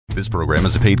This program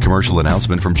is a paid commercial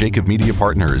announcement from Jacob Media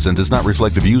Partners and does not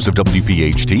reflect the views of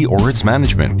WPHT or its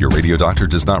management. Your radio doctor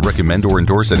does not recommend or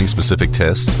endorse any specific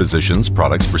tests, physicians,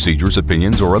 products, procedures,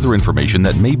 opinions, or other information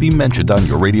that may be mentioned on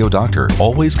your radio doctor.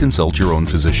 Always consult your own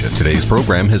physician. Today's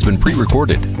program has been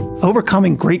pre-recorded.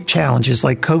 Overcoming great challenges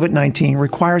like COVID-19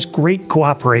 requires great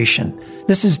cooperation.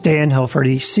 This is Dan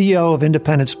Hilferty, CEO of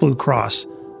Independence Blue Cross.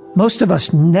 Most of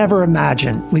us never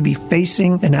imagined we'd be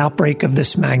facing an outbreak of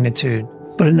this magnitude.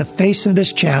 But in the face of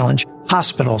this challenge,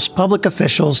 hospitals, public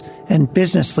officials, and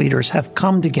business leaders have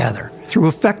come together. Through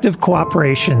effective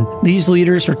cooperation, these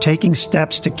leaders are taking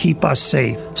steps to keep us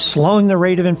safe. Slowing the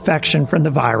rate of infection from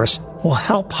the virus will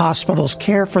help hospitals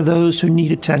care for those who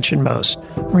need attention most.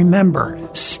 Remember,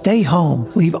 stay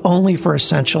home. Leave only for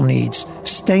essential needs.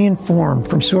 Stay informed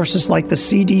from sources like the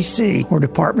CDC or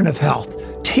Department of Health.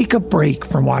 Take a break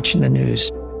from watching the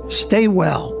news. Stay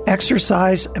well,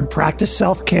 exercise, and practice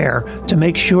self-care to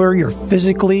make sure you're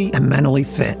physically and mentally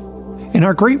fit. In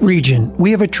our great region,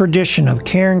 we have a tradition of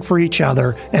caring for each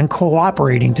other and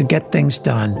cooperating to get things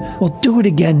done. We'll do it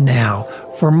again now.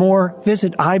 For more,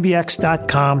 visit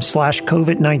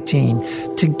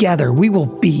ibx.com/COVID-19. Together, we will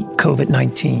beat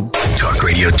COVID-19. Talk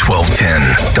Radio 1210,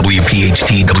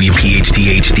 WPHT,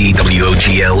 WPHT HD,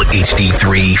 WOGL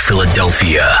HD3,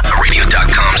 Philadelphia, a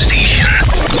radio.com station.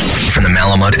 From the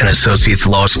Malamut and Associates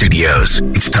Law Studios,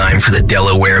 it's time for the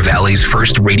Delaware Valley's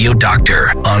first radio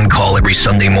doctor, on call every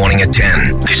Sunday morning at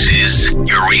 10. This is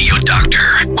Your Radio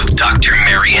Doctor with Dr.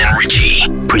 Marianne Ritchie,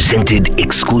 presented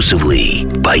exclusively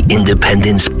by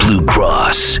Independence Blue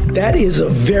Cross. That is a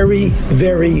very,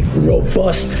 very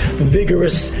robust,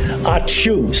 vigorous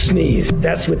achoo sneeze.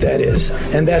 That's what that is.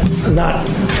 And that's not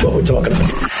what we're talking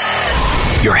about.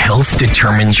 Your health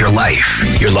determines your life,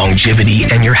 your longevity,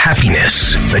 and your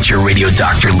happiness. Let your radio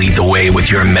doctor lead the way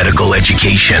with your medical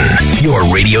education. Your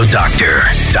radio doctor,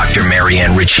 Dr.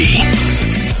 Marianne Ritchie.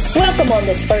 Welcome on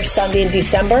this first Sunday in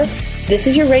December. This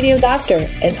is your radio doctor,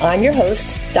 and I'm your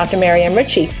host, Dr. Marianne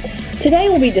Ritchie. Today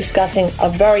we'll be discussing a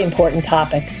very important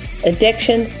topic,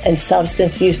 addiction and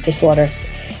substance use disorder.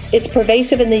 It's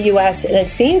pervasive in the U.S., and it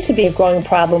seems to be a growing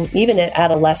problem even in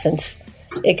adolescents.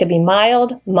 It can be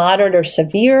mild, moderate, or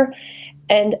severe,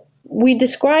 and we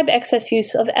describe excess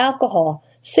use of alcohol,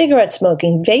 cigarette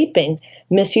smoking, vaping,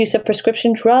 misuse of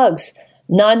prescription drugs,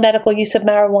 non-medical use of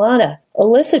marijuana,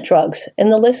 illicit drugs, and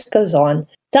the list goes on.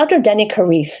 Dr. Denny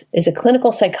Carisse is a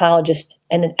clinical psychologist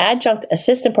and an adjunct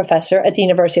assistant professor at the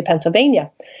University of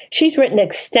Pennsylvania. She's written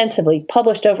extensively,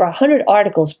 published over 100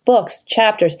 articles, books,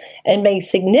 chapters, and made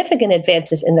significant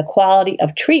advances in the quality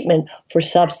of treatment for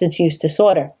substance use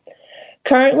disorder.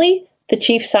 Currently, the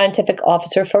Chief Scientific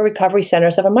Officer for Recovery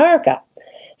Centers of America.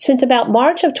 Since about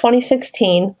March of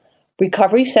 2016,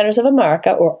 Recovery Centers of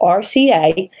America, or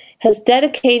RCA, has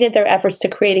dedicated their efforts to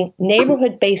creating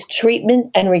neighborhood-based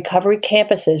treatment and recovery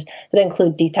campuses that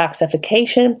include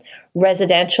detoxification,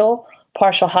 residential,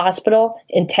 partial hospital,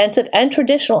 intensive and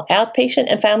traditional outpatient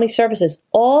and family services,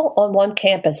 all on one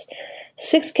campus.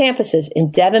 6 campuses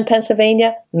in Devon,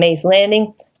 Pennsylvania, Mays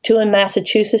Landing, 2 in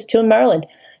Massachusetts, 2 in Maryland.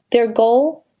 Their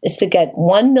goal is to get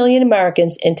 1 million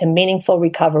Americans into meaningful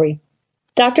recovery.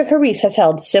 Dr. Carisse has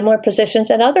held similar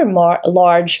positions at other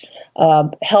large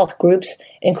health groups,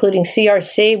 including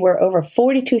CRC, where over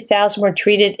 42,000 were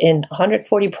treated in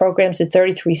 140 programs in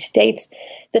 33 states.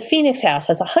 The Phoenix House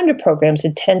has 100 programs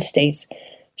in 10 states.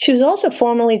 She was also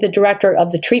formerly the director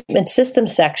of the Treatment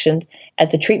Systems Section at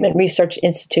the Treatment Research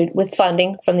Institute with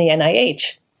funding from the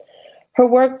NIH. Her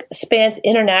work spans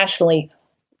internationally,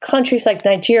 countries like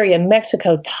Nigeria,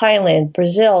 Mexico, Thailand,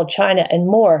 Brazil, China, and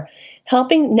more,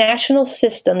 helping national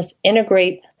systems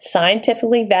integrate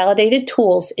scientifically validated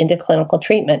tools into clinical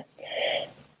treatment.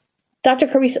 Dr.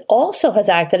 Carisse also has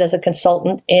acted as a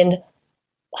consultant in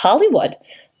Hollywood,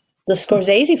 the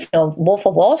Scorsese film Wolf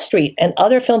of Wall Street, and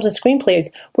other films and screenplays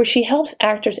where she helps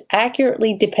actors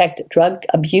accurately depict drug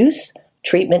abuse,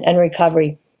 treatment, and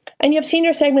recovery. And you've seen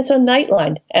her segments on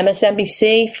Nightline,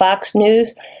 MSNBC, Fox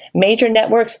News, major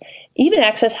networks, even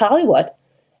Access Hollywood.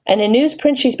 And in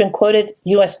newsprint, she's been quoted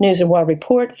U.S. News and World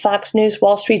Report, Fox News,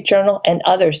 Wall Street Journal, and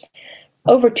others.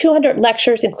 Over 200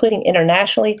 lectures, including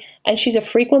internationally, and she's a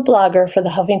frequent blogger for the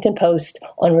Huffington Post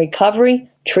on recovery,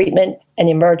 treatment, and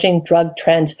emerging drug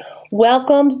trends.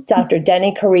 Welcome, Dr.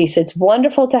 Denny Carisse. It's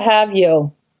wonderful to have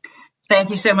you.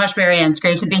 Thank you so much, Marianne. It's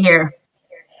great to be here.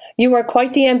 You are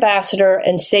quite the ambassador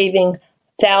and saving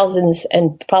thousands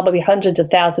and probably hundreds of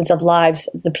thousands of lives,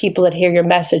 the people that hear your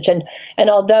message. And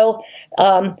although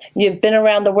you've been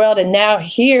around the world and now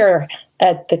here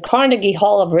at the Carnegie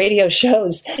Hall of radio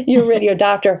shows, you're a radio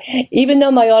doctor, even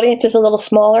though my audience is a little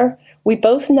smaller, we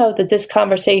both know that this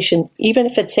conversation, even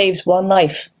if it saves one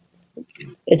life,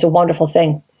 it's a wonderful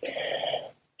thing.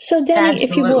 So, Denny,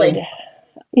 if you would,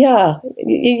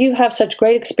 you have such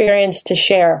great experience to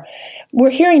share.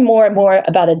 We're hearing more and more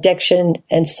about addiction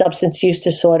and substance use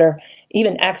disorder,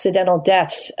 even accidental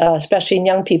deaths, especially in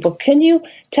young people. Can you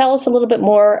tell us a little bit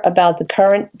more about the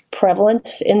current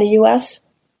prevalence in the U.S.?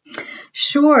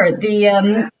 Sure.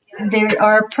 There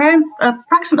are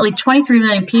approximately 23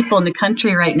 million people in the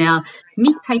country right now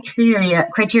meet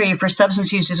criteria for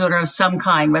substance use disorder of some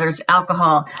kind, whether it's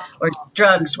alcohol or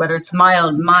drugs, whether it's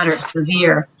mild, moderate,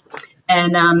 severe.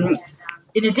 And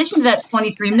in addition to that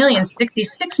 23 million,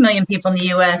 66 million people in the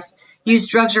U.S. use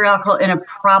drugs or alcohol in a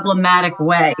problematic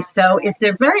way. So it's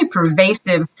a very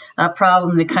pervasive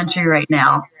problem in the country right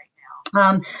now.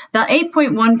 About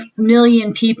 8.1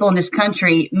 million people in this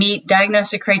country meet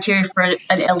diagnostic criteria for an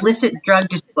illicit drug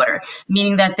disorder,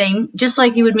 meaning that they, just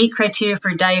like you would meet criteria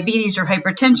for diabetes or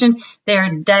hypertension, they are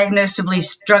diagnosably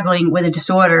struggling with a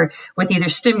disorder with either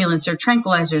stimulants or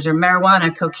tranquilizers or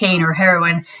marijuana, cocaine, or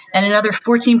heroin, and another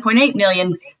 14.8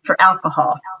 million for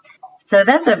alcohol. So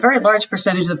that's a very large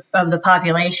percentage of the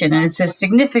population, and it's a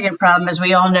significant problem, as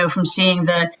we all know from seeing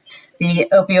the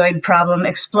opioid problem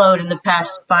explode in the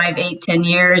past 5, 8, 10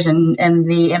 years, and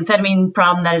the amphetamine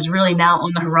problem that is really now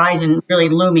on the horizon, really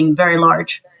looming very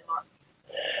large.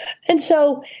 And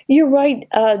so you're right,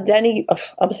 Denny.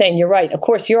 I'm saying you're right. Of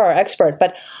course, you're our expert,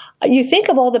 but you think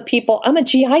of all the people. I'm a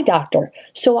GI doctor,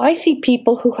 so I see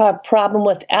people who have problem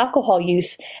with alcohol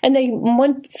use, and they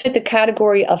might fit the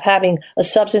category of having a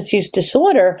substance use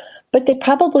disorder, but they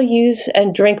probably use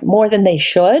and drink more than they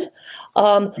should,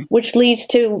 which leads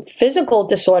to physical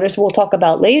disorders we'll talk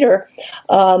about later.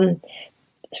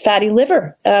 Fatty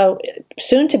liver,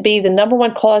 soon to be the number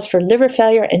one cause for liver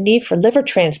failure and need for liver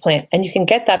transplant. And you can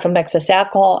get that from excess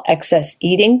alcohol, excess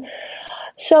eating.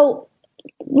 So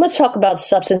let's talk about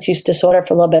substance use disorder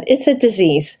for a little bit. It's a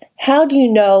disease. How do you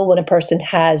know when a person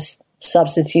has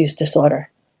substance use disorder?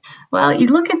 Well, you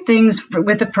look at things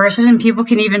with a person, and people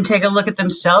can even take a look at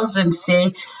themselves and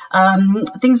see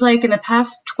things like in the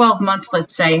past 12 months,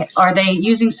 let's say, are they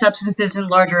using substances in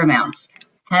larger amounts?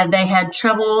 Have they had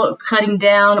trouble cutting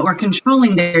down or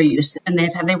controlling their use, and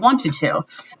have they wanted to?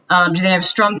 Do they have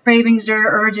strong cravings or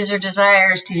urges or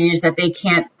desires to use that they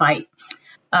can't fight?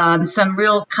 Some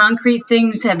real concrete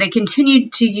things, have they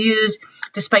continued to use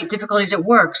despite difficulties at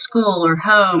work, school, or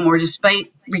home, or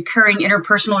despite recurring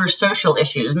interpersonal or social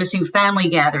issues, missing family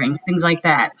gatherings, things like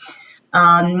that?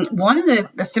 One of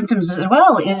the symptoms as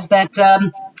well is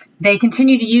that they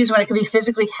continue to use when it can be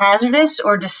physically hazardous,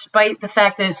 or despite the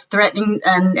fact that it's threatening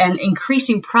and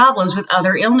increasing problems with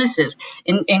other illnesses,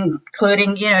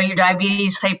 including, your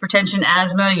diabetes, hypertension,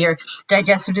 asthma, your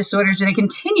digestive disorders. Do they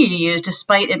continue to use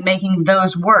despite it making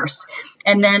those worse?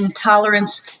 And then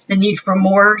tolerance, the need for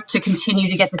more to continue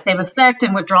to get the same effect,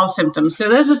 and withdrawal symptoms. So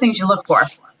those are things you look for.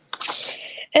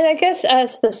 And I guess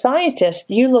as the scientist,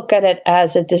 you look at it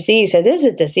as a disease. It is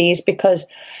a disease because,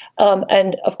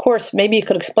 and of course, maybe you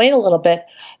could explain a little bit,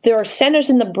 there are centers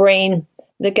in the brain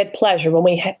that get pleasure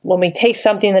when we taste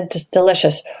something that's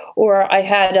delicious. Or I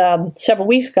had, several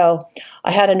weeks ago,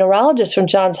 I had a neurologist from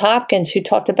Johns Hopkins who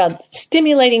talked about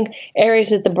stimulating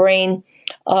areas of the brain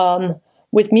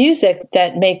with music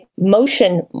that make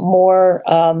motion more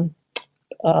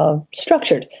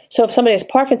structured. So if somebody has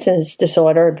Parkinson's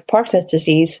disorder, Parkinson's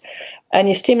disease, and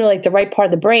you stimulate the right part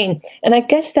of the brain, and I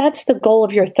guess that's the goal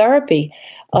of your therapy,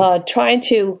 trying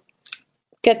to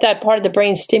get that part of the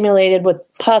brain stimulated with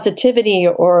positivity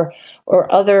or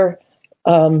other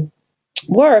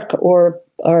work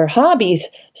or hobbies,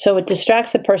 so it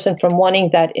distracts the person from wanting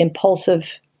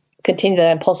continue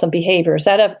that impulsive behavior. Is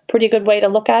that a pretty good way to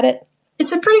look at it?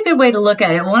 It's a pretty good way to look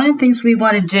at it. One of the things we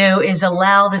want to do is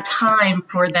allow the time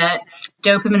for that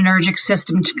dopaminergic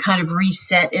system to kind of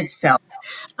reset itself.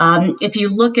 If you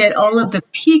look at all of the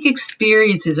peak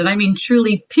experiences, and I mean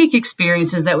truly peak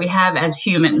experiences that we have as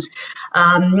humans,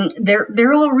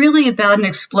 they're all really about an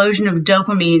explosion of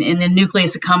dopamine in the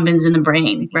nucleus accumbens in the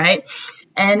brain, right?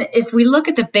 And if we look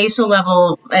at the basal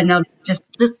level, and I'll just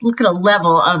look at a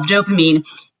level of dopamine,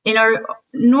 in our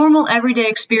normal everyday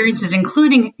experiences,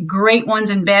 including great ones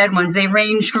and bad ones, they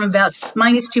range from about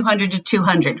minus 200 to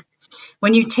 200.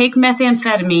 When you take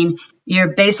methamphetamine, your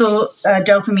basal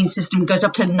dopamine system goes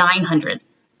up to 900.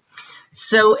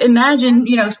 So imagine,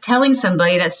 telling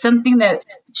somebody that something that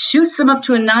shoots them up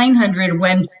to a 900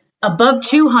 when above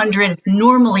 200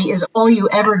 normally is all you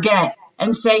ever get,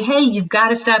 and say, hey, you've got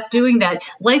to stop doing that.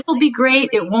 Life will be great.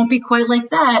 It won't be quite like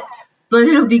that, but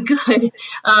it'll be good.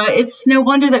 It's no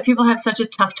wonder that people have such a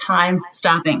tough time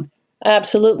stopping.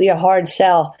 Absolutely a hard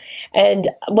sell. And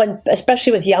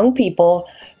especially with young people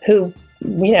who,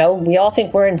 we all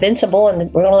think we're invincible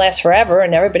and we're going to last forever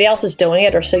and everybody else is doing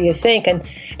it, or so you think.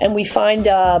 And we find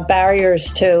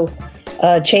barriers to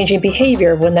changing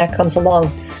behavior when that comes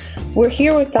along. We're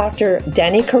here with Dr.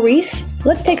 Denny Carisse.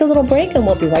 Let's take a little break and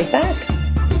we'll be right back.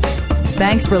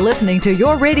 Thanks for listening to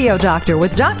Your Radio Doctor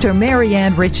with Dr.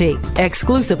 Marianne Ritchie,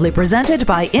 exclusively presented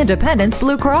by Independence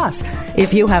Blue Cross.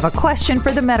 If you have a question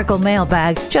for the medical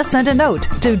mailbag, just send a note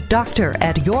to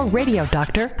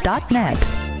doctor@yourradiodoctor.net.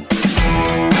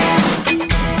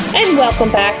 And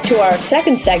welcome back to our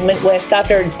second segment with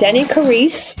Dr. Denny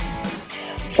Carisse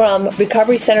from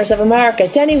Recovery Centers of America.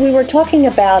 Denny, we were talking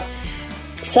about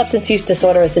substance use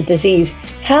disorder as a disease.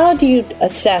 How do you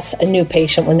assess a new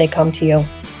patient when they come to you?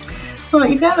 Well,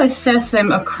 you've got to assess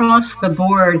them across the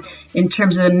board in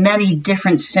terms of the many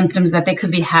different symptoms that they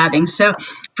could be having. So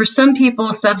for some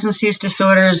people, substance use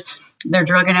disorders, their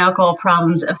drug and alcohol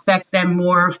problems affect them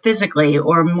more physically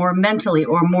or more mentally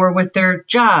or more with their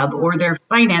job or their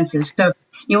finances. So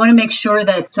you want to make sure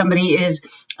that somebody is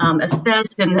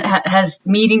assessed and has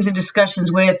meetings and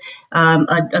discussions with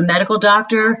a medical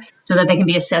doctor so that they can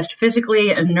be assessed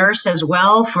physically, a nurse as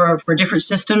well for different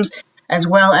systems, as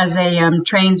well as a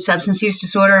trained substance use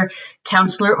disorder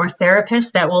counselor or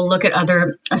therapist that will look at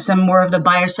some more of the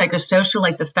biopsychosocial,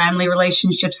 like the family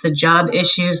relationships, the job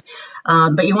issues.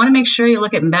 But you want to make sure you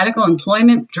look at medical,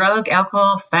 employment, drug,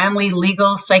 alcohol, family,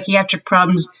 legal, psychiatric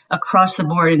problems across the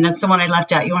board. And that's the one I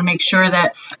left out. You want to make sure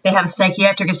that they have a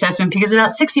psychiatric assessment, because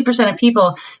about 60% of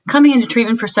people coming into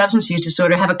treatment for substance use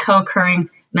disorder have a co-occurring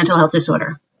mental health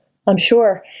disorder. I'm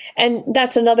sure. And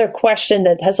that's another question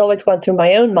that has always gone through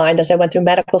my own mind as I went through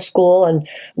medical school and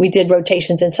we did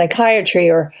rotations in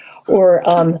psychiatry, or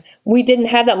we didn't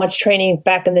have that much training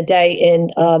back in the day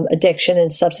in addiction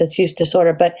and substance use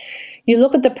disorder. But you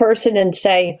look at the person and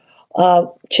say,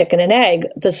 chicken and egg.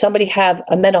 Does somebody have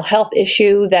a mental health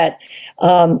issue that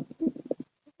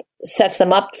sets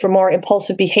them up for more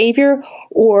impulsive behavior,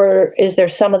 or is there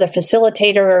some other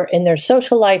facilitator in their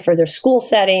social life or their school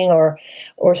setting, or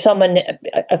someone,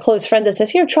 a close friend that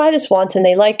says, here, try this once, and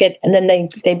they like it, and then they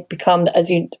become, as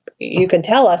you can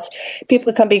tell us,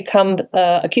 people can become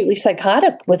acutely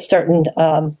psychotic with certain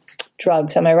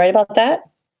drugs. Am I right about that?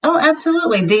 Oh,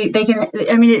 absolutely. They can.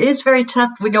 I mean, it is very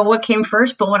tough. We know what came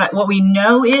first, but what we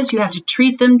know is you have to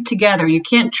treat them together. You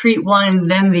can't treat one and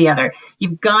then the other.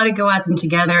 You've got to go at them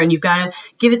together, and you've got to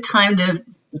give it time to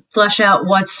flesh out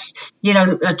what's,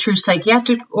 a true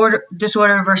psychiatric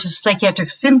disorder versus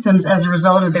psychiatric symptoms as a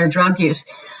result of their drug use.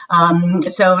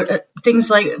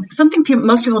 Things like something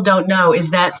most people don't know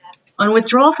is that on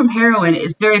withdrawal from heroin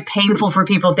is very painful for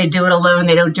people if they do it alone.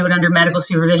 They don't do it under medical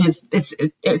supervision.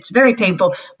 It's very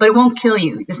painful, but it won't kill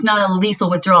you. It's not a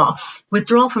lethal withdrawal.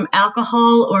 Withdrawal from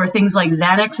alcohol or things like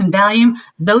Xanax and Valium,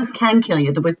 those can kill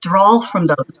you. The withdrawal from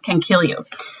those can kill you.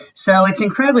 So it's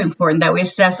incredibly important that we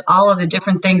assess all of the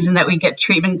different things and that we get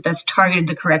treatment that's targeted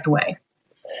the correct way.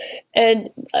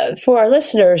 And for our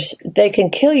listeners, they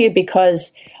can kill you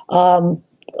because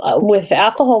with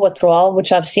alcohol withdrawal,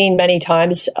 which I've seen many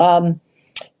times,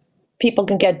 people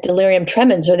can get delirium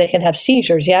tremens or they can have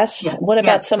seizures. Yes. Yeah. What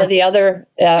about some of the other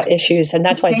issues? And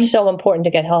that's why it's so important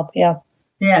to get help. Yeah.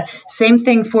 Yeah. Same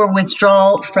thing for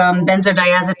withdrawal from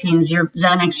benzodiazepines, your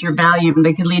Xanax, your Valium.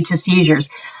 They could lead to seizures.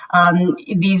 On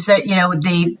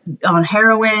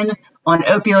heroin, on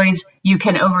opioids, you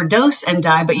can overdose and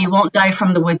die, but you won't die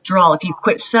from the withdrawal. If you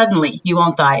quit suddenly, you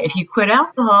won't die. If you quit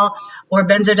alcohol or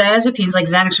benzodiazepines like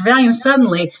Xanax or Valium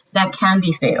suddenly, that can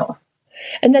be fatal.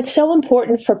 And that's so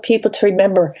important for people to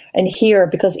remember and hear,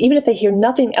 because even if they hear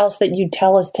nothing else that you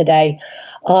tell us today,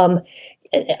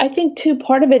 I think, too,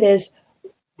 part of it is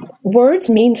words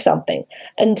mean something.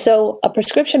 And so a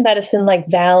prescription medicine like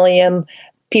Valium,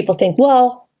 people think,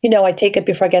 well, I take it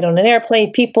before I get on an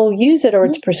airplane. People use it or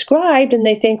it's prescribed and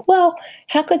they think, well,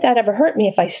 how could that ever hurt me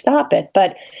if I stop it?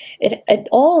 But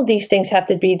all of these things have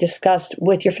to be discussed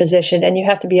with your physician, and you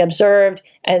have to be observed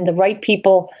and the right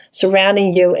people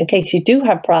surrounding you in case you do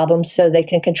have problems, so they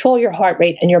can control your heart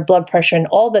rate and your blood pressure and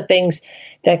all the things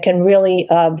that can really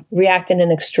react in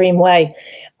an extreme way.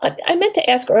 I meant to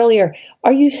ask earlier,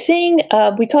 are you seeing,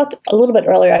 we talked a little bit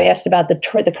earlier, I asked about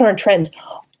the current trends.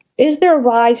 Is there a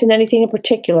rise in anything in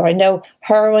particular? I know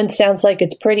heroin sounds like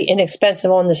it's pretty inexpensive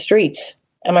on the streets.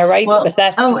 Am I right? Well,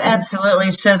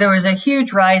 absolutely. So there was a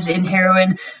huge rise in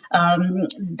heroin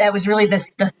That was really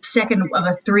the second of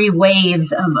a 3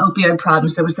 waves of opioid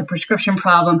problems. There was the prescription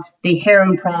problem, the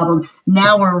heroin problem.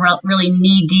 Now we're really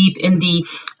knee deep in the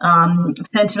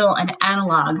fentanyl and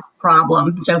analog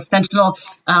problem. So fentanyl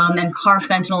and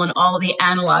carfentanil and all of the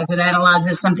analogs. And analogs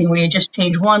is something where you just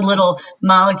change one little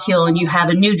molecule and you have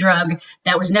a new drug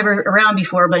that was never around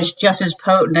before, but it's just as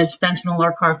potent as fentanyl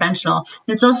or carfentanil.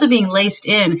 And it's also being laced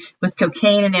in with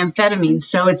cocaine and amphetamines.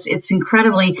 So it's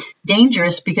incredibly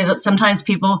dangerous because sometimes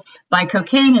people buy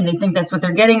cocaine and they think that's what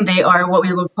they're getting. They are what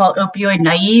we would call opioid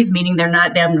naive, meaning they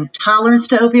have no tolerance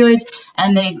to opioids,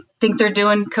 and they think they're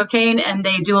doing cocaine and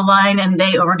they do a line and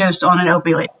they overdose on an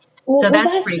opioid. So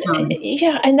that's pretty common.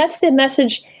 Yeah, and that's the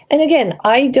message. And again,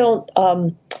 I don't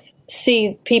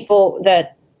see people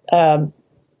that are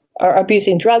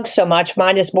abusing drugs so much.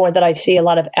 Mine is more that I see a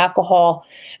lot of alcohol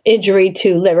injury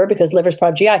to liver because liver is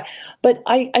part of GI. But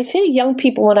I say to young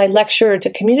people when I lecture to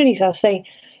communities, I'll say,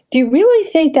 do you really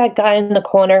think that guy in the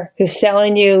corner who's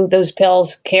selling you those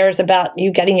pills cares about you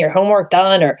getting your homework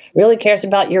done or really cares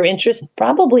about your interest?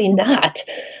 Probably not.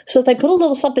 So if they put a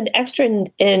little something extra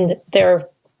in their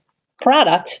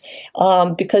product,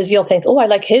 because you'll think, oh, I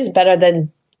like his better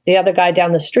than the other guy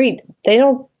down the street, they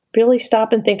don't really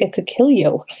stop and think it could kill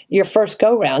you your first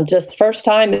go round. Just first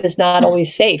time is not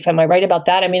always safe. Am I right about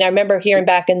that? I mean, I remember hearing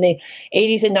back in the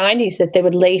 80s and 90s that they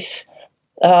would lace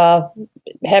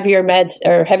heavier meds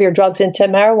or heavier drugs into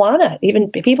marijuana.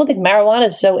 Even people think marijuana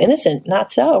is so innocent.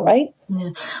 Not so, right? Yeah.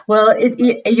 Well,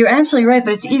 you're absolutely right,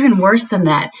 but it's even worse than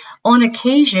that. On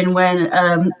occasion, when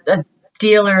a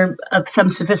dealer of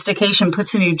some sophistication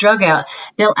puts a new drug out,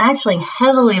 they'll actually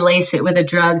heavily lace it with a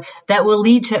drug that will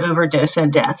lead to overdose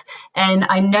and death. And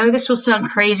I know this will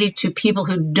sound crazy to people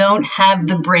who don't have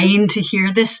the brain to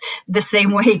hear this the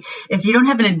same way. If you don't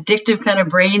have an addictive kind of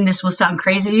brain, this will sound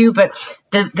crazy to you, but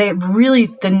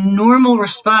the normal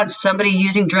response, somebody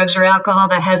using drugs or alcohol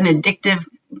that has an addictive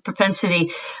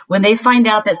propensity, when they find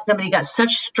out that somebody got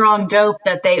such strong dope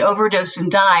that they overdosed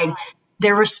and died,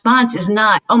 their response is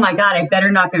not, oh my God, I better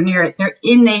not go near it. Their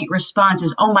innate response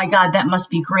is, oh my God, that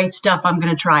must be great stuff. I'm going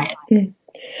to try it. Mm.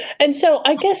 And so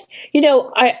I guess,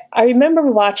 I remember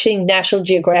watching National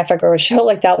Geographic or a show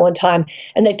like that one time,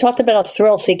 and they talked about a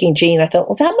thrill-seeking gene. I thought,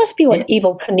 well, that must be what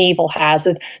Evel Knievel has.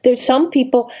 There's some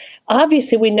people,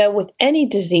 obviously we know with any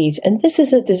disease, and this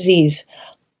is a disease,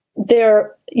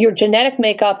 your genetic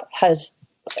makeup is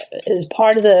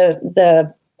part of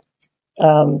the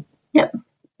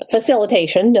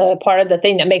facilitation, part of the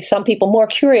thing that makes some people more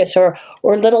curious or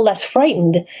a little less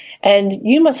frightened. And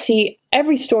you must see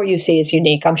every story you see is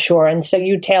unique, I'm sure. And so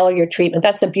you tailor your treatment.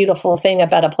 That's the beautiful thing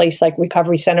about a place like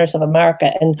Recovery Centers of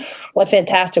America and what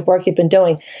fantastic work you've been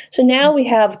doing. So now we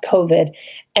have COVID,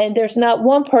 and there's not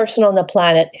one person on the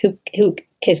planet who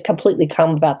is completely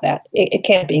calm about that. It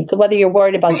can't be. Whether you're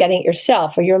worried about getting it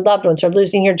yourself or your loved ones or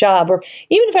losing your job, or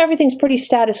even if everything's pretty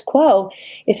status quo,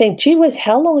 you think, gee whiz,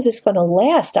 how long is this going to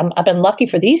last? I've been lucky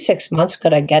for these 6 months.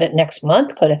 Could I get it next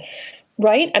month?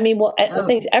 Right? I mean, will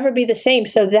things ever be the same?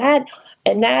 So that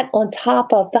on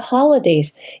top of the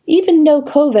holidays, even no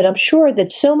COVID, I'm sure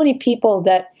that so many people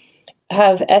that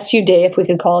have SUD, if we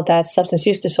could call it that, substance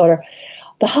use disorder,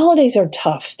 the holidays are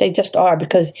tough. They just are,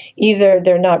 because either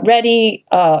they're not ready,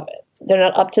 they're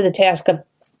not up to the task of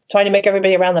trying to make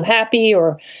everybody around them happy,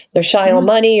 or they're shy on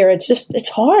money, or it's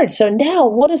hard. So now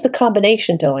what is the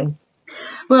combination doing?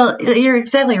 Well, you're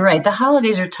exactly right. The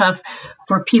holidays are tough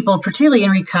for people, particularly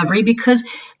in recovery, because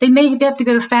they may have to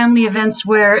go to family events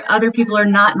where other people are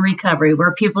not in recovery,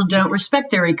 where people don't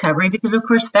respect their recovery, because, of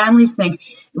course, families think,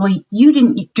 well, you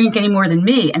didn't drink any more than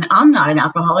me, and I'm not an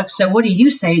alcoholic, so what are you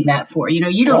saying that for? You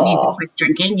don't need to quit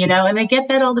drinking, and I get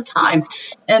that all the time.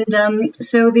 And and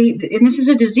this is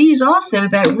a disease also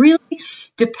that really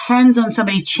depends on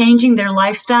somebody changing their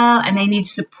lifestyle, and they need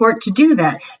support to do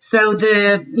that. So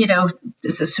the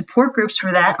support groups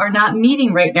for that are not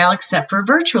meeting right now, except for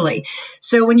virtually.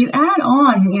 So when you add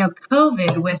on,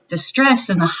 COVID with the stress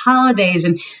and the holidays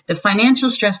and the financial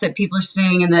stress that people are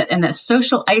seeing, and that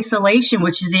social isolation,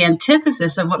 which is the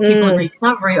antithesis of what people in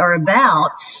recovery are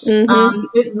about,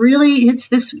 it really hits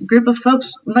this group of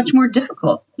folks much more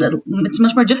difficult. It's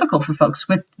much more difficult for folks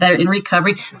that are in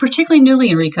recovery, particularly newly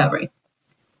in recovery.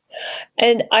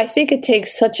 And I think it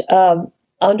takes such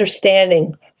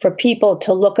understanding for people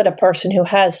to look at a person who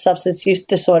has substance use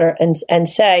disorder and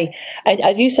say,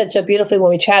 as you said so beautifully when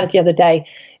we chatted the other day,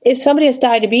 if somebody has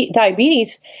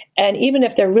diabetes, and even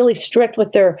if they're really strict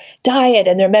with their diet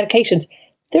and their medications,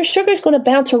 their sugar is going to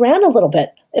bounce around a little bit.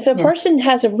 If a person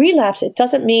has a relapse, it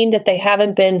doesn't mean that they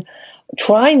haven't been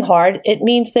trying hard. It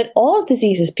means that all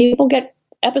diseases, people get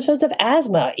episodes of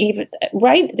asthma, even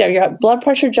right? Your blood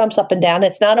pressure jumps up and down.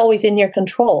 It's not always in your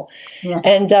control. Yeah.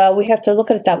 And we have to look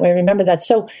at it that way. Remember that.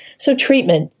 So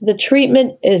treatment. The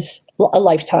treatment is a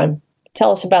lifetime.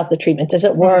 Tell us about the treatment. Does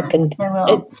it work?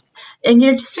 And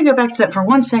just to go back to that for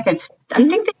 1 second, I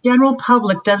think the general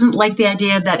public doesn't like the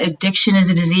idea that addiction is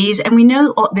a disease. And we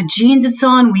know the genes it's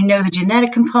on. We know the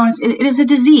genetic components. It is a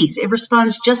disease. It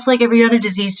responds just like every other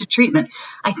disease to treatment.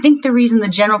 I think the reason the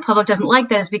general public doesn't like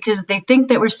that is because they think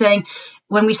that we're saying,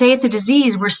 when we say it's a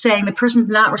disease, we're saying the person's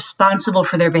not responsible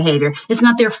for their behavior. It's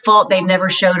not their fault they never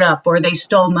showed up or they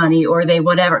stole money or they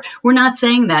whatever. We're not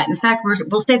saying that. In fact,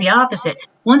 we'll say the opposite.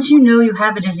 Once you know you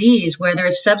have a disease, whether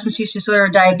it's substance use disorder or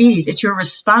diabetes, it's your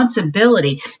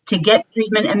responsibility to get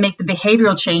treatment and make the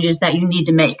behavioral changes that you need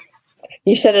to make.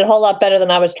 You said it a whole lot better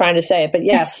than I was trying to say it, but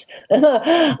yes,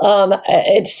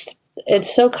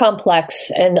 it's so complex,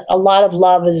 and a lot of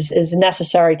love is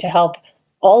necessary to help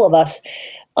all of us.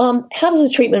 How does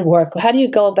the treatment work? How do you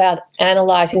go about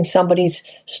analyzing somebody's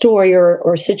story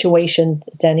or situation,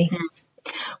 Denny?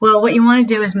 Well, what you want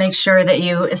to do is make sure that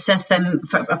you assess them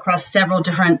across several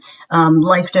different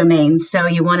life domains. So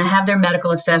you want to have their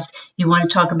medical assessed. You want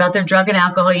to talk about their drug and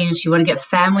alcohol use. You want to get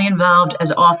family involved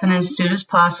as often and as soon as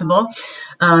possible.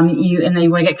 And then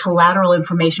you want to get collateral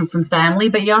information from family,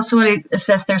 but you also want to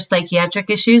assess their psychiatric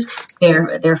issues,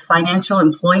 their financial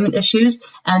employment issues,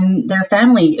 and their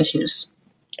family issues.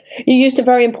 You used a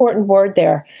very important word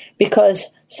there,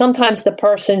 because sometimes the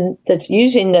person that's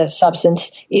using the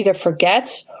substance either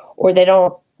forgets or they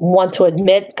don't want to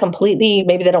admit completely.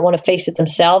 Maybe they don't want to face it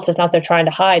themselves. It's not they're trying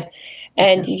to hide.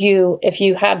 And if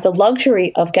you have the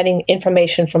luxury of getting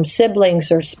information from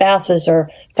siblings or spouses or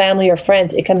family or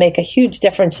friends, it can make a huge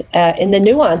difference in the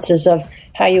nuances of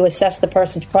how you assess the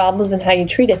person's problems and how you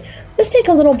treat it. Let's take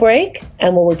a little break,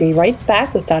 and we'll be right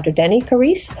back with Dr. Denny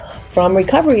Carisse from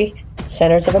Recovery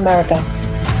Centers of America.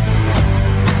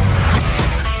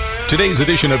 Today's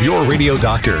edition of Your Radio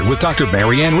Doctor with Dr.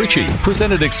 Marianne Ritchie,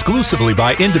 presented exclusively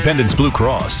by Independence Blue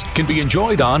Cross, can be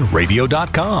enjoyed on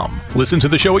radio.com. Listen to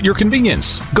the show at your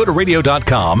convenience. Go to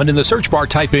radio.com and in the search bar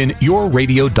type in Your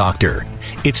Radio Doctor.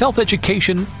 It's health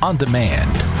education on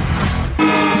demand.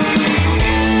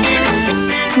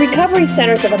 Recovery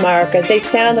Centers of America, they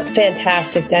sound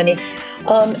fantastic, Denny.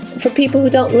 For people who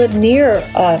don't live near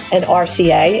an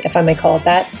RCA, if I may call it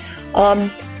that,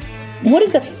 what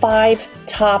are the 5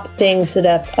 top things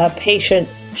that a patient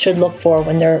should look for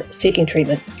when they're seeking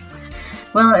treatment?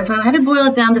 Well, if I had to boil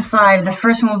it down to 5, the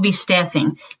first one would be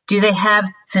staffing. Do they have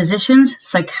physicians,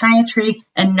 psychiatry,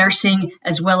 and nursing,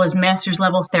 as well as master's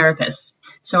level therapists?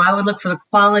 So I would look for the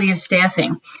quality of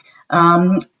staffing.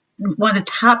 One of the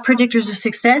top predictors of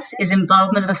success is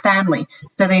involvement of the family.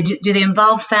 So do they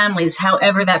involve families,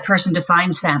 however that person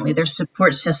defines family, their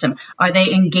support system? Are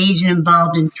they engaged and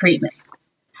involved in treatment?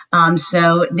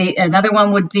 Another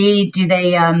one would be, are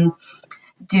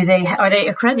they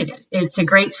accredited? It's a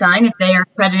great sign if they are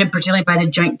accredited, particularly by the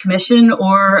Joint Commission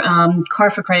or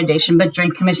CARF accreditation, but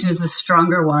Joint Commission is the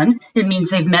stronger one. It means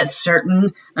they've met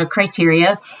certain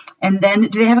criteria. And then,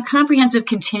 do they have a comprehensive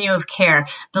continuum of care?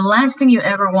 The last thing you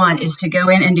ever want is to go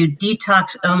in and do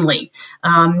detox only.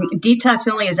 Detox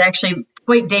only is actually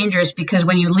quite dangerous, because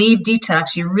when you leave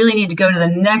detox, you really need to go to the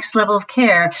next level of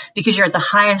care, because you're at the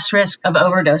highest risk of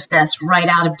overdose deaths right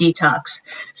out of detox.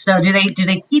 So do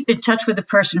they keep in touch with the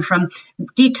person from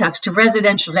detox to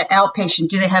residential to outpatient?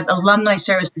 Do they have alumni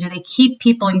service? Do they keep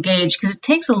people engaged? Because it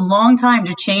takes a long time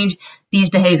to change these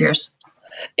behaviors.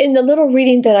 In the little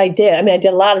reading that I did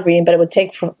a lot of reading, but it would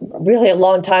take really a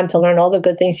long time to learn all the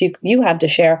good things you have to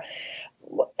share.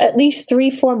 At least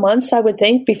 3-4 months, I would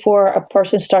think, before a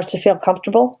person starts to feel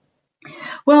comfortable.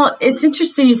 Well, it's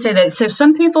interesting you say that. So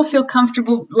some people feel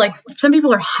comfortable, like some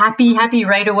people are happy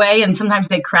right away, and sometimes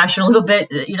they crash a little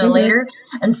bit, later.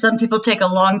 And some people take a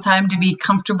long time to be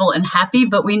comfortable and happy.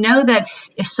 But we know that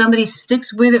if somebody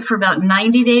sticks with it for about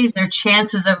 90 days, their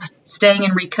chances of staying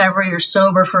in recovery or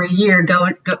sober for a year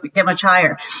get much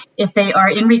higher. If they are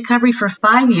in recovery for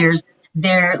 5 years,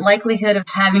 their likelihood of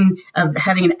having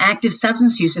an active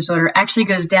substance use disorder actually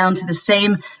goes down to the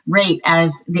same rate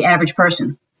as the average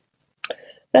person.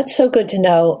 That's so good to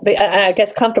know. I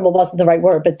guess comfortable wasn't the right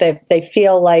word, but they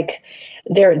feel like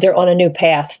they're on a new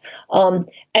path.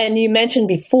 And you mentioned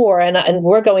before, and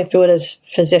we're going through it as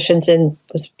physicians and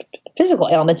with physical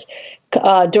ailments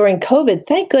during COVID.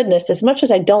 Thank goodness, as much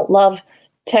as I don't love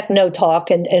techno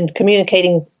talk and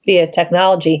communicating via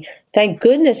technology, thank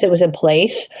goodness it was in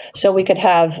place so we could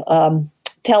have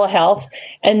telehealth,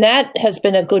 and that has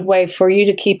been a good way for you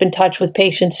to keep in touch with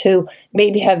patients who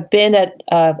maybe have been at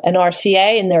an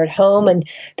RCA and they're at home, and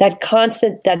that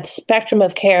spectrum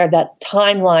of care, that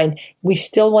timeline, we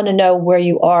still want to know where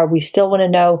you are. We still want to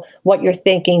know what you're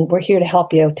thinking. We're here to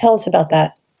help you. Tell us about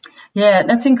that. Yeah,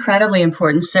 that's incredibly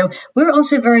important. So we're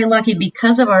also very lucky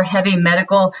because of our heavy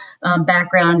medical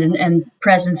background and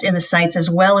presence in the sites, as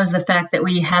well as the fact that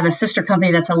we have a sister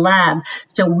company that's a lab.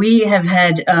 So we have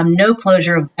had no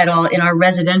closure at all in our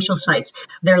residential sites.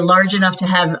 They're large enough to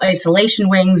have isolation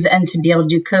wings and to be able to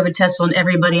do COVID tests on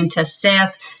everybody and test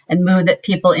staff and move that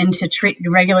people into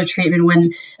regular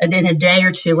treatment in a day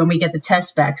or two when we get the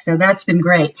test back. So that's been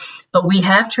great. But we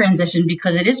have transitioned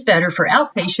because it is better for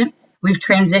outpatient. We've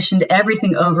transitioned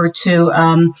everything over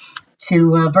to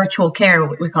virtual care.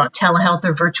 We call it telehealth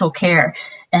or virtual care.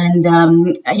 And,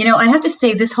 I have to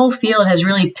say this whole field has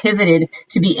really pivoted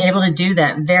to be able to do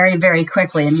that very, very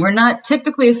quickly. And we're not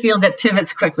typically a field that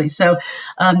pivots quickly. So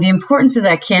the importance of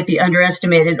that can't be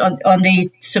underestimated. On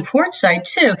the support side,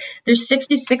 too, there's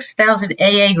 66,000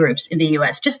 AA groups in the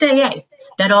U.S., just AA,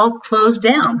 that all closed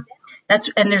down.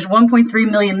 And there's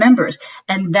 1.3 million members.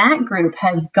 And that group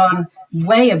has gone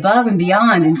way above and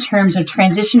beyond in terms of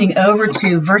transitioning over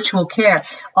to virtual care.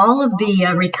 All of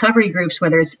the recovery groups,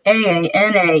 whether it's AA,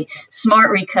 NA, Smart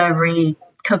Recovery,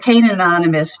 Cocaine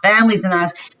Anonymous, Families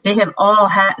Anonymous, they all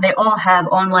have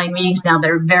online meetings now that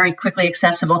are very quickly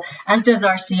accessible, as does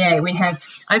RCA.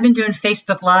 I've been doing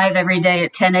Facebook Live every day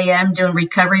at 10 a.m., doing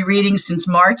recovery readings since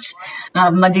March,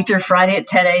 Monday through Friday at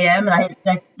 10 a.m. And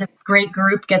the great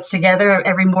group gets together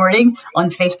every morning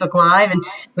on Facebook Live, and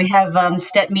we have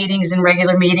STEP meetings and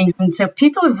regular meetings. And so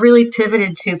people have really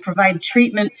pivoted to provide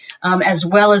treatment as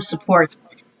well as support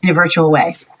in a virtual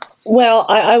way. Well,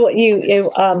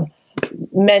 you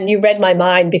read my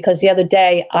mind, because the other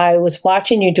day I was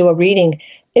watching you do a reading.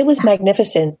 It was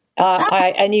magnificent.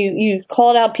 And you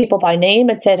called out people by name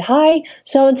and said, "Hi,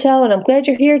 so-and-so, and I'm glad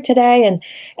you're here today,"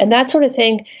 and that sort of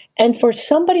thing. And for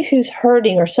somebody who's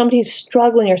hurting, or somebody who's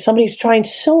struggling, or somebody who's trying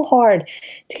so hard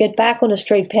to get back on a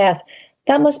straight path,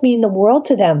 that must mean the world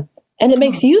to them. And it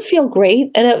makes you feel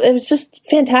great. And it was just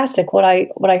fantastic what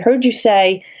I heard you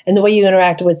say and the way you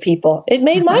interacted with people. It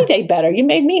made my day better. You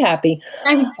made me happy.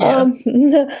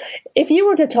 If you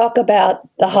were to talk about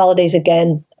the holidays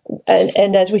again,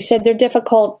 and as we said, they're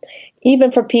difficult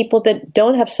even for people that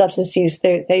don't have substance use.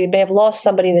 They may have lost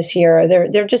somebody this year, or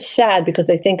they're just sad because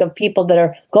they think of people that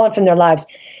are gone from their lives.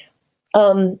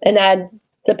 And add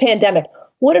the pandemic.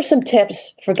 What are some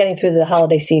tips for getting through the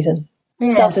holiday season?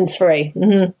 Yes. Substance free.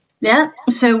 Mm-hmm. Yeah.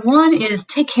 So one is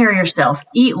take care of yourself,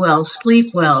 eat well,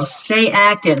 sleep well, stay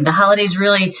active. The holidays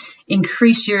really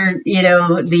increase your,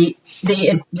 the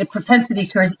propensity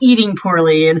towards eating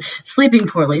poorly and sleeping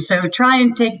poorly. So try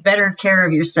and take better care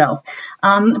of yourself.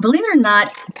 Believe it or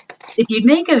not, if you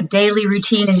make a daily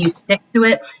routine and you stick to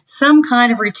it, some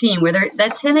kind of routine, whether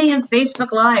that 10 a.m.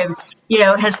 Facebook Live,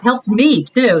 has helped me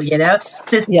too,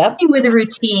 So sticking with a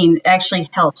routine actually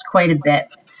helps quite a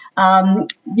bit.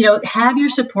 Have your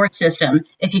support system.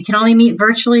 If you can only meet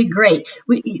virtually, great.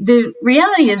 The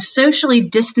reality is socially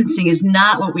distancing is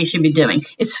not what we should be doing.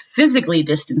 It's physically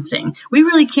distancing. We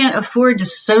really can't afford to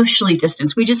socially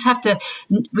distance. We just have to,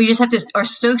 our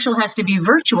social has to be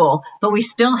virtual, but we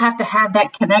still have to have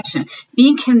that connection.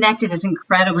 Being connected is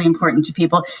incredibly important to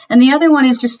people. And the other one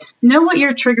is just know what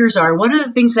your triggers are. What are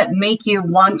the things that make you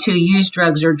want to use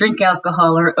drugs or drink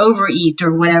alcohol or overeat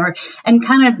or whatever, and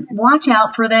kind of watch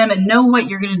out for them and know what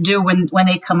you're going to do when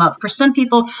they come up. For some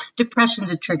people, depression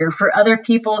is a trigger. For other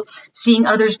people, seeing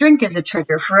others drink is a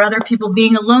trigger. For other people,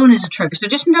 being alone is a trigger. So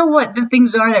just know what the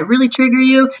things are that really trigger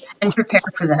you and prepare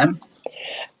for them.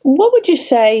 What would you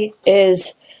say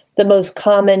is the most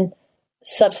common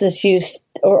substance use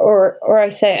or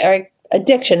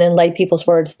addiction, in lay people's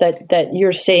words, that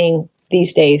you're seeing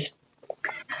these days?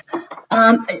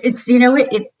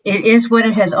 It is what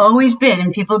it has always been,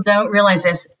 and people don't realize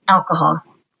this: alcohol.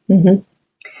 Mm-hmm.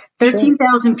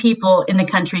 13,000 people in the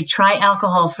country try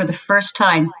alcohol for the first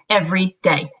time every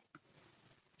day.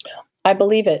 I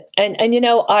believe it. And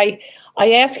I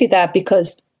ask you that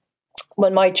because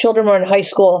when my children were in high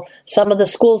school, some of the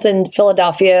schools in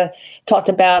Philadelphia talked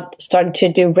about starting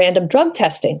to do random drug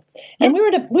testing. And we were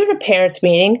at a parents'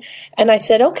 meeting, and I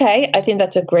said, okay, I think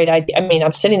that's a great idea. I mean,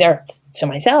 I'm sitting there to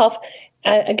myself.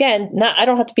 Again, I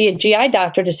don't have to be a GI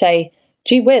doctor to say,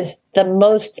 gee whiz, the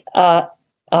most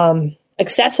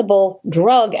accessible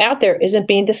drug out there isn't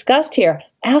being discussed here.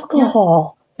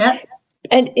 Alcohol. Yeah.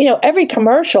 And, every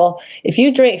commercial, if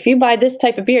you buy this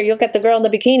type of beer, you'll get the girl in the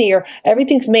bikini, or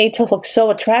everything's made to look so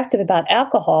attractive about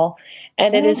alcohol.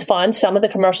 And it is fun. Some of the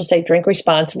commercials say drink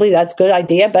responsibly. That's a good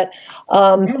idea. But,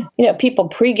 people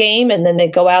pregame and then they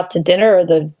go out to dinner or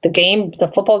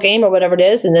the football game or whatever it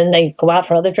is. And then they go out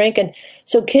for another drink. And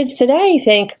so kids today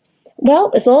think,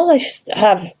 well, as long as I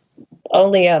have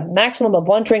only a maximum of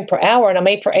 1 drink per hour and I'm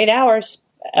ate for 8 hours,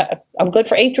 I'm good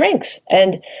for 8 drinks.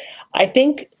 And I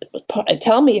think,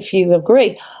 tell me if you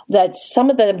agree, that some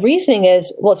of the reasoning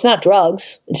is, well, it's not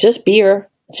drugs. It's just beer.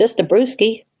 It's just a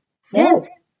brewski. No.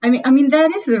 Yeah. I mean,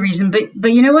 that is the reason.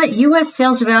 But you know what? U.S.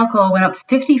 sales of alcohol went up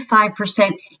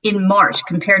 55% in March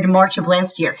compared to March of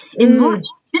last year. In March,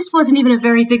 this wasn't even a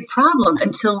very big problem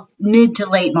until mid to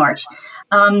late March.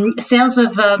 Sales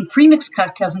of premixed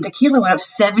cocktails and tequila went up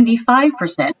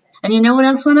 75%. And you know what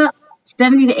else went up?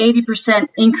 70 to 80%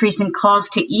 increase in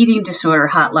calls to eating disorder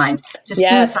hotlines, to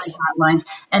suicide hotlines.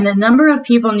 And the number of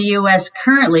people in the U.S.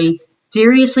 currently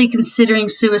seriously considering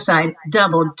suicide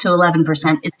doubled to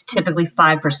 11%. It's typically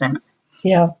 5%.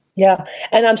 Yeah.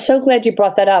 And I'm so glad you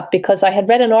brought that up, because I had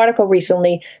read an article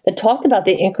recently that talked about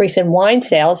the increase in wine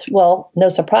sales. Well, no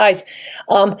surprise.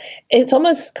 It's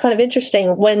almost kind of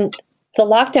interesting. When the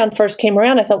lockdown first came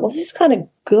around, I thought, well, this is kind of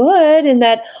good in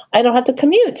that I don't have to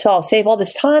commute. So I'll save all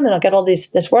this time and I'll get all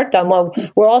this work done. Well,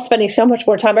 we're all spending so much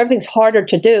more time. Everything's harder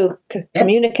to do,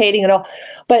 communicating and all.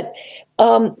 But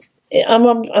I'm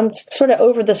sort of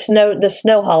over the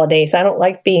snow holidays. I don't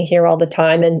like being here all the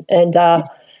time. And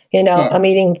I'm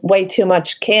eating way too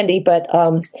much candy. But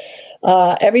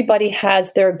everybody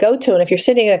has their go-to. And if you're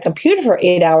sitting at a computer for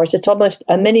 8 hours, it's almost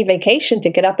a mini vacation to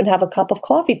get up and have a cup of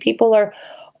coffee. People are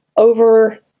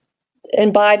over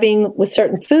imbibing with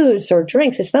certain foods or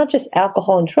drinks. It's not just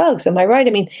alcohol and drugs. Am I right?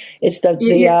 I mean, it's the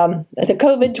COVID-20.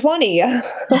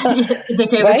 The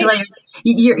COVID-20. Right?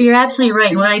 You're absolutely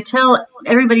right. And what I tell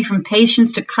everybody from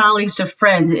patients to colleagues to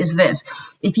friends is this: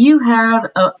 if you have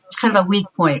a kind of a weak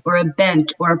point or a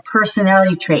bent or a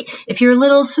personality trait, if you're a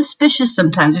little suspicious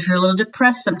sometimes, if you're a little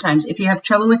depressed sometimes, if you have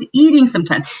trouble with eating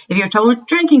sometimes, if you have trouble with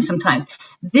drinking sometimes,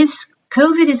 this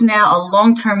COVID is now a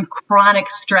long-term chronic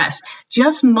stress.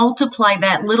 Just multiply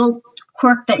that little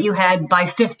quirk that you had by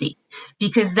 50,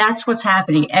 because that's what's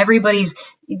happening. Everybody's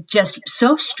just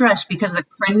so stressed because of the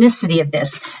chronicity of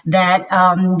this that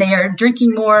they are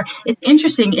drinking more. It's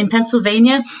interesting. In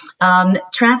Pennsylvania,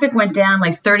 traffic went down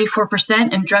like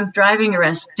 34% and drunk driving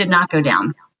arrests did not go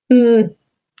down.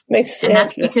 Makes sense. And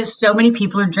that's because so many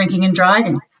people are drinking and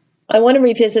driving. I want to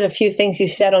revisit a few things you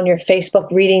said on your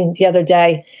Facebook reading the other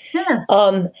day. Yeah.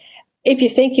 If you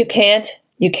think you can't,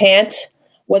 you can't.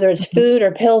 Whether it's food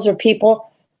or pills or people,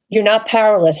 you're not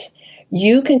powerless.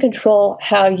 You can control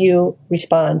how you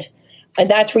respond.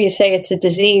 And that's where you say it's a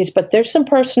disease, but there's some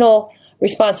personal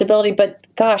responsibility. But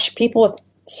gosh, people with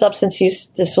substance use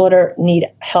disorder need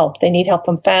help. They need help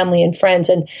from family and friends.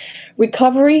 And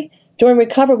during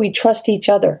recovery, we trust each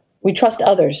other. We trust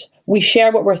others. We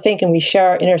share what we're thinking. We share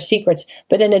our inner secrets.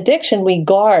 But in addiction, we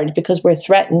guard because we're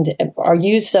threatened. Our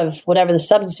use of whatever the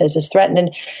substance is threatened.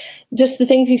 And just the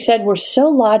things you said were so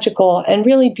logical and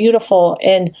really beautiful.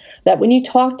 And that when you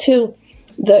talk to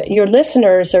your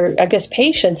listeners, or I guess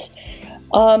patients,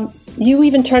 you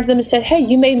even turned to them and said, hey,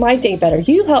 you made my day better.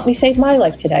 You helped me save my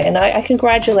life today. And I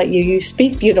congratulate you. You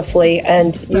speak beautifully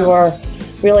and you are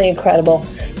really incredible.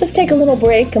 Let's take a little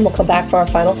break and we'll come back for our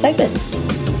final segment.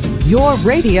 Your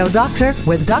Radio Doctor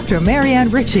with Dr. Marianne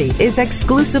Ritchie is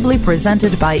exclusively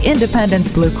presented by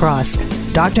Independence Blue Cross.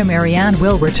 Dr. Marianne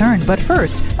will return, but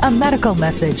first, a medical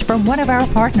message from one of our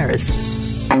partners.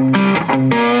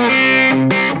 And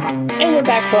we're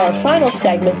back for our final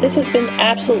segment. This has been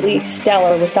absolutely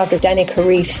stellar with Dr. Denny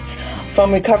Carisse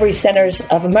from Recovery Centers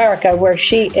of America, where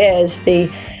she is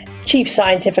the Chief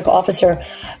Scientific Officer.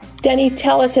 Denny,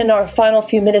 tell us in our final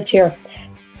few minutes here,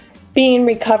 being in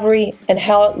recovery and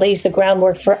how it lays the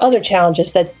groundwork for other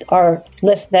challenges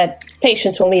that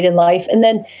patients will meet in life. And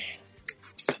then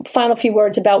final few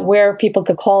words about where people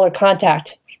could call or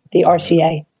contact the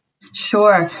RCA.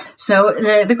 Sure. So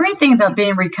the great thing about being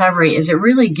in recovery is it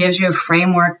really gives you a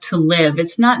framework to live.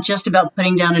 It's not just about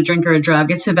putting down a drink or a drug.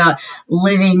 It's about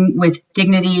living with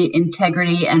dignity,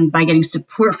 integrity, and by getting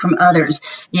support from others.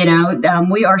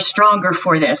 We are stronger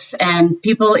for this. And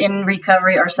people in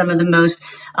recovery are some of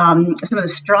the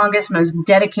strongest, most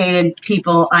dedicated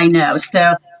people I know.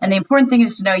 So, and the important thing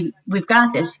is to know we've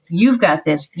got this, you've got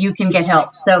this, you can get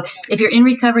help. So if you're in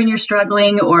recovery and you're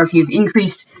struggling, or if you've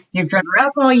increased your drug or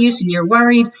alcohol use and you're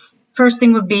worried, first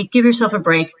thing would be give yourself a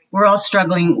break. We're all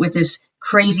struggling with this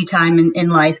crazy time in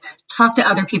life. Talk to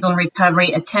other people in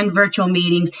recovery, attend virtual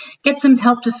meetings, get some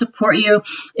help to support you.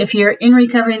 If you're in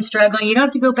recovery and struggling, you don't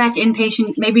have to go back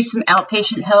inpatient, maybe some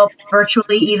outpatient help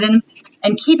virtually even,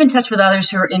 and keep in touch with others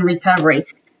who are in recovery.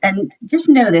 And just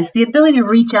know this, the ability to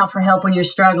reach out for help when you're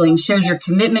struggling shows your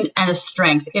commitment and a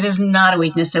strength. It is not a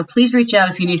weakness. So please reach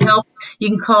out if you need help. You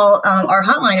can call our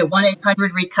hotline at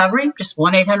 1-800-RECOVERY, just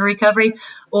 1-800-RECOVERY,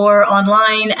 or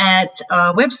online at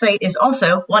website is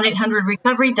also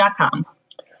 1-800-RECOVERY.com.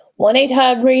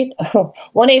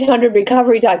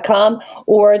 1-800-recovery.com,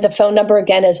 or the phone number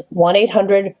again is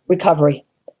 1-800-RECOVERY.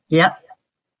 Yep.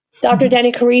 Dr.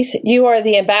 Denny Carisse, you are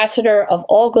the ambassador of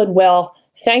all goodwill.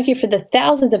 Thank you for the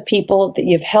thousands of people that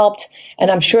you've helped, and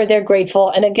I'm sure they're grateful.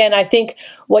 And again, I think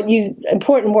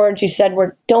important words you said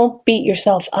were, don't beat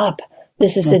yourself up.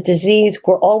 This is a disease.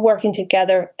 We're all working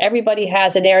together. Everybody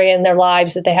has an area in their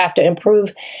lives that they have to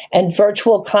improve, and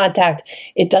virtual contact.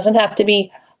 It doesn't have to be,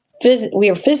 we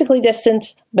are physically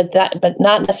distant, but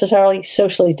not necessarily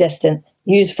socially distant.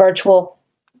 Use virtual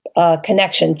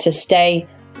connection to stay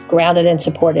grounded and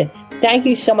supported. Thank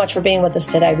you so much for being with us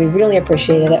today. We really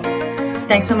appreciated it.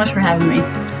 Thanks so much for having me.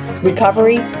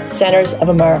 Recovery Centers of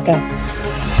America.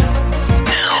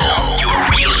 Now, your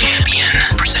real champion,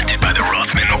 presented by the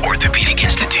Rothman Orthopedic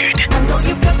Institute. I know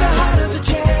you've got the heart of a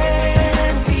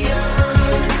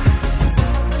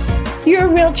champion. Your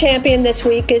real champion this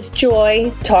week is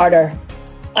Joy Tarter.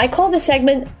 I call the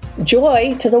segment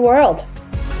Joy to the World.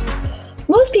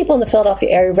 Most people in the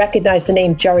Philadelphia area recognize the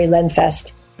name Jerry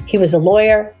Lenfest. He was a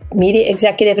lawyer, media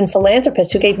executive, and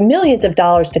philanthropist who gave millions of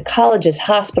dollars to colleges,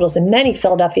 hospitals, and many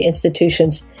Philadelphia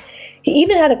institutions. He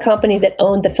even had a company that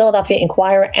owned the Philadelphia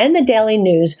Inquirer and the Daily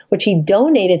News, which he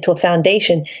donated to a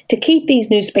foundation to keep these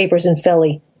newspapers in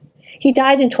Philly. He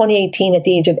died in 2018 at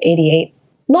the age of 88.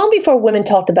 Long before women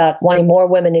talked about wanting more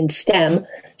women in STEM,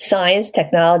 science,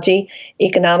 technology,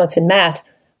 economics, and math,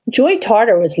 Joy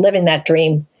Tarter was living that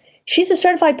dream. She's a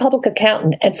certified public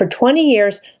accountant and for 20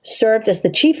 years served as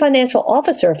the chief financial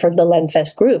officer for the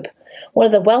Lenfest Group, one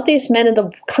of the wealthiest men in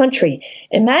the country.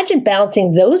 Imagine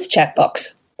balancing those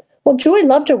checkbooks. Well, Joy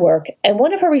loved her work, and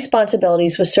one of her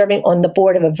responsibilities was serving on the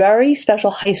board of a very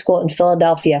special high school in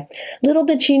Philadelphia. Little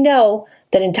did she know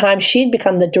that in time she'd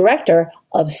become the director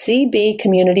of CB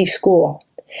Community School.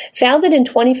 Founded in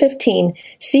 2015,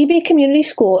 CB Community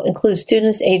School includes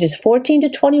students ages 14 to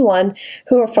 21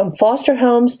 who are from foster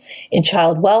homes, in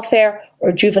child welfare,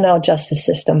 or juvenile justice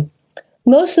system.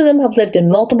 Most of them have lived in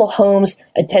multiple homes,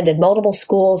 attended multiple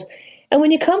schools, and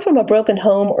when you come from a broken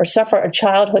home or suffer a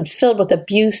childhood filled with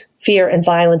abuse, fear, and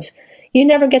violence, you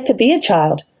never get to be a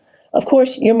child. Of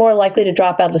course, you're more likely to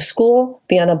drop out of school,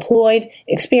 be unemployed,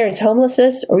 experience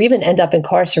homelessness, or even end up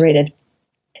incarcerated.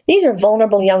 These are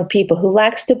vulnerable young people who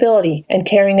lack stability and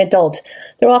caring adults.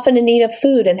 They're often in need of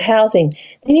food and housing.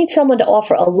 They need someone to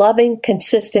offer a loving,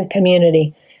 consistent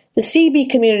community. The CB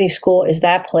Community School is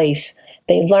that place.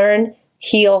 They learn,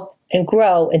 heal, and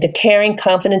grow into caring,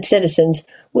 confident citizens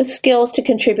with skills to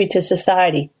contribute to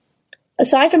society.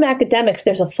 Aside from academics,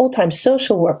 there's a full-time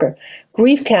social worker,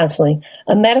 grief counseling,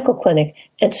 a medical clinic,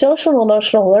 and social and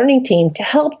emotional learning team to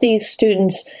help these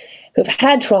students who've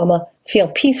had trauma feel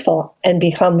peaceful and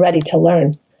become ready to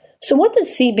learn. So what does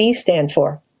CB stand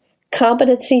for?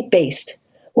 Competency-based.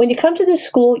 When you come to this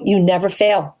school, you never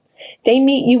fail. They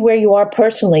meet you where you are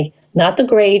personally, not the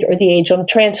grade or the age on the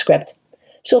transcript.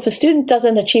 So if a student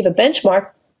doesn't achieve a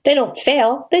benchmark, they don't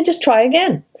fail, they just try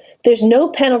again. There's no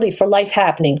penalty for life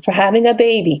happening, for having a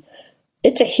baby.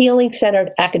 It's a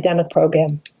healing-centered academic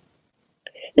program.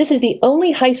 This is the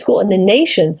only high school in the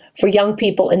nation for young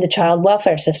people in the child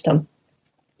welfare system.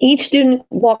 Each student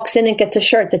walks in and gets a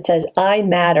shirt that says, I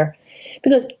matter,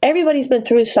 because everybody's been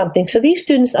through something, so these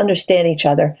students understand each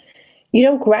other. You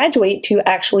don't graduate till you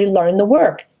actually learn the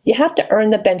work. You have to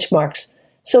earn the benchmarks.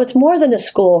 So it's more than a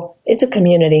school, it's a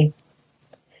community.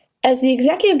 As the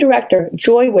executive director,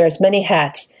 Joy wears many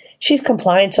hats. She's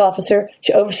compliance officer,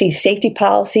 she oversees safety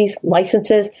policies,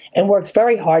 licenses, and works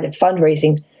very hard at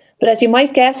fundraising. But as you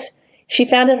might guess, she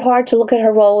found it hard to look at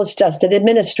her role as just an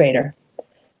administrator.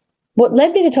 What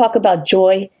led me to talk about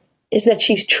Joy is that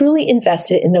she's truly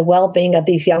invested in the well-being of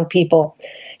these young people.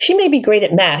 She may be great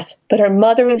at math, but her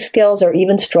mothering skills are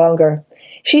even stronger.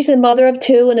 She's the mother of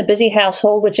two in a busy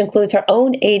household, which includes her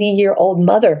own 80-year-old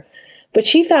mother. But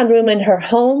she found room in her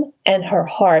home and her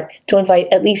heart to invite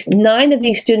at least 9 of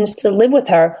these students to live with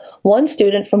her, one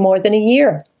student for more than a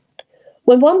year.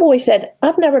 When one boy said,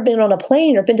 I've never been on a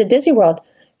plane or been to Disney World,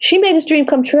 she made his dream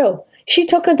come true. She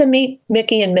took him to meet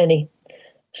Mickey and Minnie.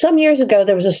 Some years ago,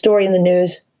 there was a story in the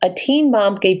news a teen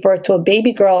mom gave birth to a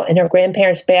baby girl in her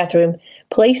grandparents' bathroom,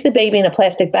 placed the baby in a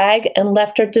plastic bag, and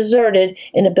left her deserted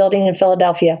in a building in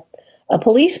Philadelphia. A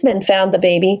policeman found the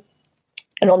baby,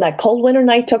 and on that cold winter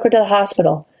night took her to the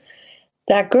hospital.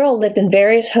 That girl lived in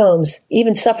various homes,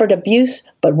 even suffered abuse,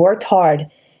 but worked hard.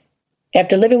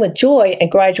 After living with joy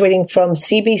and graduating from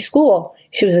CB school,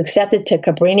 she was accepted to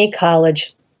Cabrini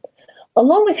College.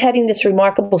 Along with heading this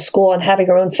remarkable school and having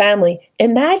her own family,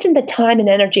 imagine the time and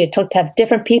energy it took to have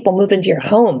different people move into your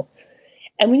home.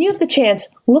 And when you have the chance,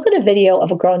 look at a video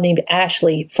of a girl named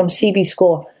Ashley from CB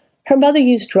school. Her mother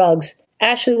used drugs.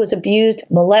 Ashley was abused,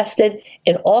 molested,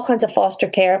 in all kinds of foster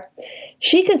care.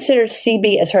 She considers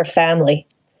CB as her family.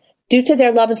 Due to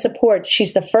their love and support,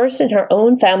 she's the first in her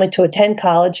own family to attend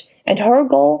college, and her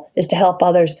goal is to help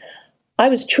others. I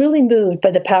was truly moved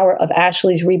by the power of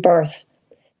Ashley's rebirth.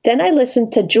 Then I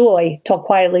listened to Joy talk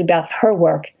quietly about her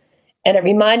work, and it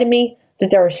reminded me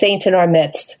that there are saints in our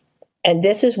midst, and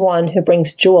this is one who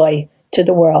brings joy to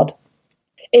the world.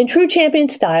 In true champion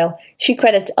style, she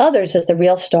credits others as the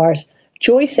real stars.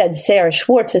 Joy said Sarah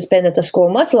Schwartz has been at the school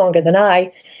much longer than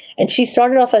I, and she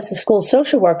started off as the school's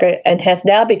social worker and has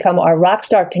now become our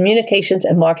rockstar communications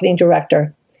and marketing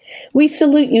director. We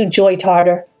salute you, Joy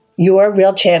Tarter. You're a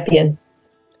real champion.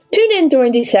 Tune in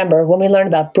during December when we learn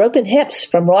about broken hips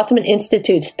from Rothman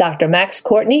Institute's Dr. Max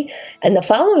Courtney, and the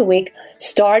following week,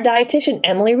 star dietitian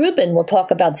Emily Rubin will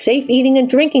talk about safe eating and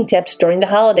drinking tips during the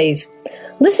holidays.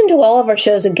 Listen to all of our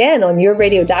shows again on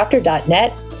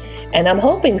yourradiodoctor.net, and I'm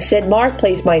hoping Sid Mark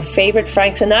plays my favorite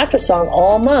Frank Sinatra song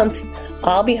all month,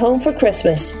 I'll Be Home for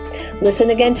Christmas. Listen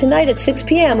again tonight at 6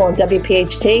 p.m. on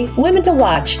WPHT, Women to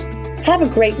Watch. Have a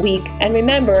great week, and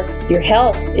remember, your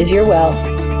health is your wealth.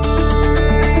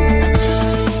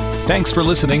 Thanks for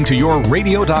listening to Your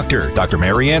Radio Doctor, Dr.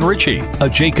 Marianne Ritchie, a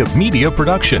Jacob Media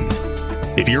production.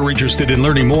 If you're interested in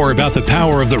learning more about the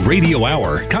power of the radio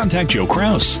hour, contact Joe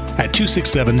Kraus at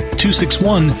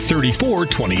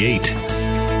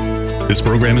 267-261-3428. This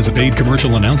program is a paid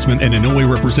commercial announcement and in no way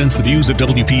represents the views of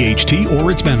WPHT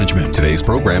or its management. Today's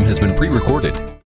program has been pre-recorded.